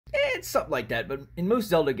it's something like that. But in most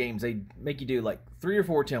Zelda games, they make you do like 3 or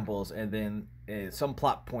 4 temples, and then some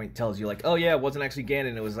plot point tells you like, oh yeah, it wasn't actually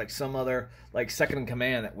Ganon. It was like some other like second in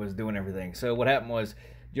command that was doing everything. So what happened was,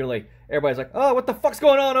 like everybody's like, oh, what the fuck's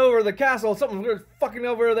going on over the castle? Something's fucking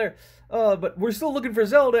over there. But we're still looking for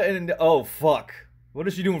Zelda, and oh fuck, what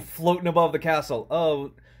is she doing floating above the castle?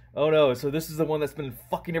 Oh no, so this is the one that's been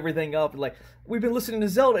fucking everything up. Like, we've been listening to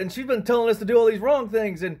Zelda, and she's been telling us to do all these wrong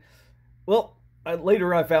things, and, well,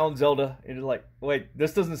 later I found Zelda, and like, wait,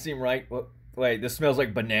 this doesn't seem right. Wait, this smells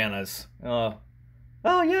like bananas. Oh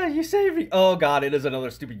yeah, you saved me. Oh god, it is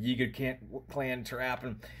another stupid Yiga clan trap,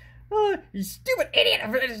 and, you stupid idiot,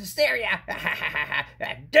 I'm going to hysteria.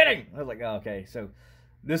 Kidding. I was like, oh, okay, so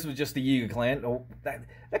this was just the Yiga clan. Oh,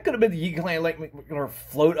 that could have been the Yiga clan, like, or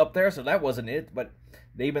float up there, so that wasn't it, but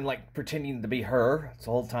they've been, like, pretending to be her this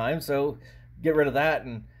whole time, so get rid of that,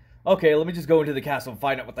 and, okay, let me just go into the castle and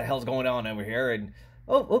find out what the hell's going on over here, and,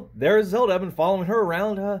 oh, there's Zelda. I've been following her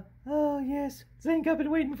around. Oh, yes, Zink, I've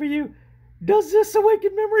been waiting for you. Does this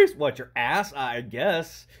awaken memories? What, your ass? I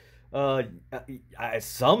guess.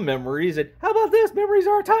 Some memories, and how about this? Memories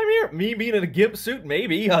are a time here. Me being in a gimp suit,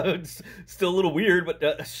 maybe. It's still a little weird,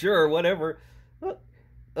 but sure, whatever.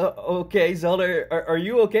 Okay, Zelda, are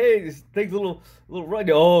you okay? This thing's a little run.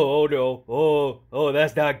 Oh no. Oh,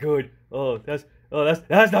 that's not good.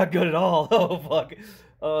 That's not good at all. Oh fuck.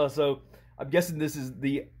 So I'm guessing this is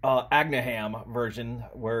the Agnaham version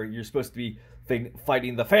where you're supposed to be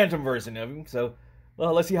fighting the Phantom version of him. So,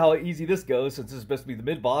 well, let's see how easy this goes since this is supposed to be the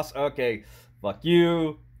mid boss. Okay, fuck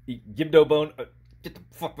you. Gibdo Bone. Get the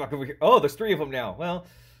fuck back over here. Oh, there's 3 of them now. Well.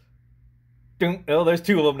 Oh, there's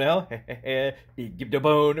 2 of them now. Give the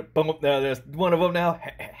bone. Boom. There's 1 of them now.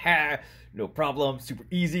 No problem. Super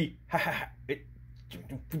easy.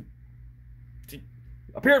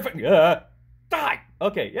 Appear. Die.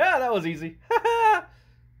 Okay. Yeah, that was easy.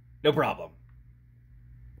 No problem.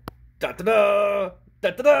 Da da da.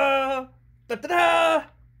 Da da da. Da da da.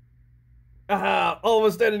 Aha! All of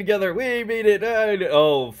us standing together. We beat it.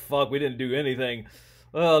 Oh fuck! We didn't do anything.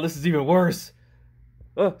 Oh, this is even worse.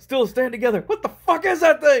 Still stand together. What the fuck is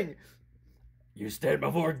that thing? You stand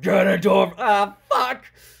before Ganondorf. Ah, fuck.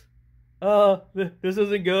 This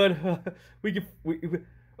isn't good.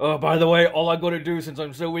 By the way, all I'm going to do since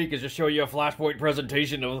I'm so weak is just show you a flashpoint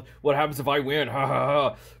presentation of what happens if I win. Ha ha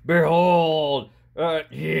ha. Behold.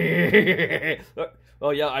 Yeah. Oh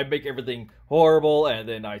yeah, I make everything horrible, and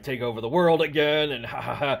then I take over the world again, and ha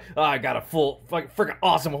ha ha. I got a full, freaking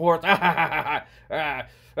awesome horse. Ha ha ha ha.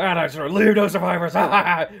 And I sort of leave no survivors.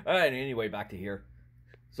 And anyway, back to here.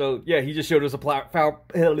 So, yeah, he just showed us a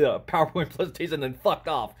PowerPoint presentation and then fucked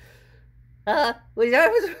off. Was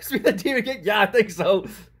that supposed to be the demon king? Yeah, I think so.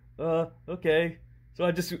 Okay. So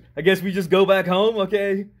I guess we just go back home,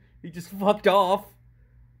 okay? He just fucked off.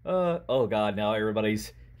 Oh god, now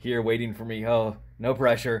everybody's here waiting for me. Oh, no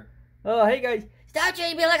pressure. Oh, hey guys. Stop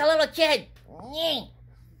treating me like a little kid.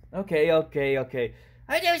 Okay.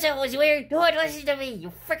 I knew something was weird. No one listens to me,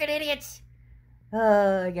 you freaking idiots.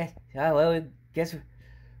 I guess. I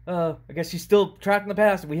guess she's still trapped in the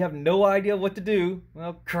past, and we have no idea what to do.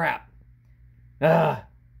 Well, crap.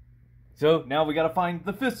 So now we gotta find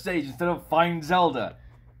the 5th stage instead of find Zelda.